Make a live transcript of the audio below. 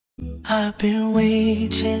I've been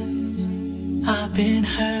waiting, I've been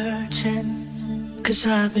hurting, 'cause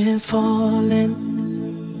I've been falling.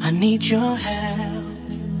 I need your help.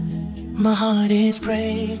 My heart is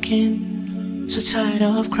breaking, so tired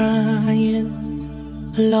of crying.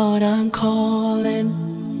 Lord, I'm calling,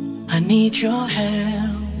 I need your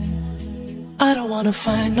help. I don't wanna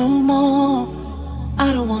fight no more,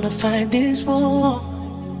 I don't wanna fight this war.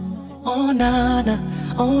 Oh na na,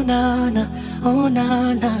 oh na na, oh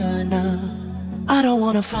na na na. I don't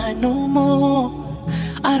wanna fight no more,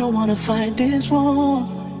 I don't wanna fight this war.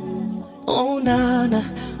 Oh na na,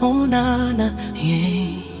 oh na na,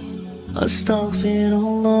 yeah.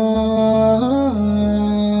 Astaghfirullah.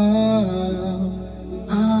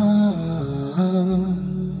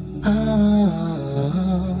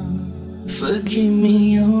 Forgive me,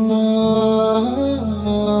 Allah.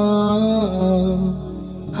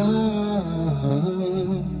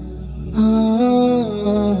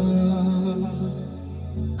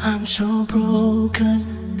 I'm so broken,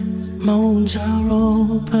 my wounds are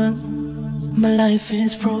open, my life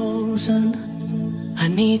is frozen. I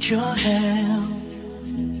need your help,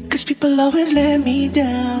 'cause people always let me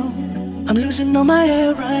down. I'm losing all my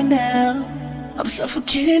air right now, I'm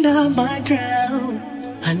suffocating, I might drown.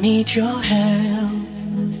 I need your help.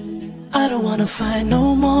 I don't wanna fight no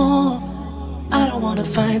more, I don't wanna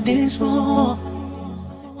fight this war.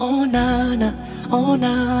 Oh na na, oh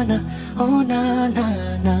na na, oh na na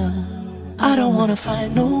na. I don't wanna fight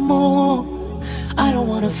no more, I don't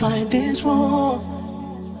wanna fight this war.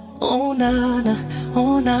 Oh na na,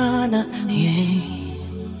 oh na na,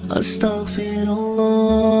 yeah. Astaghfirullah.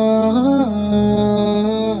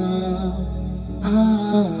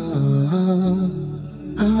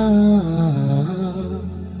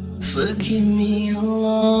 Forgive me,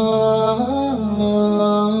 Allah.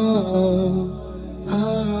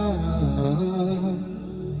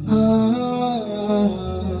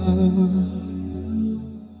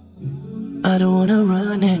 I don't wanna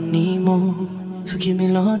run anymore. Forgive me,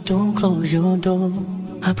 Lord, don't close your door.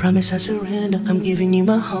 I promise I surrender, I'm giving you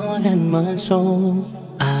my heart and my soul.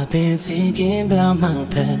 I've been thinking about my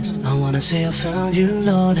past, I wanna say I found you,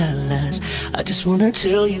 Lord, at last. I just wanna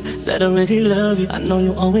tell you that I really love you, I know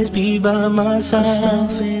you'll always be by my side.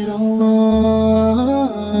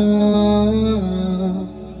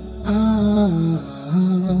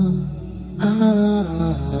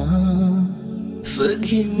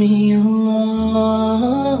 Forgive me, Allah.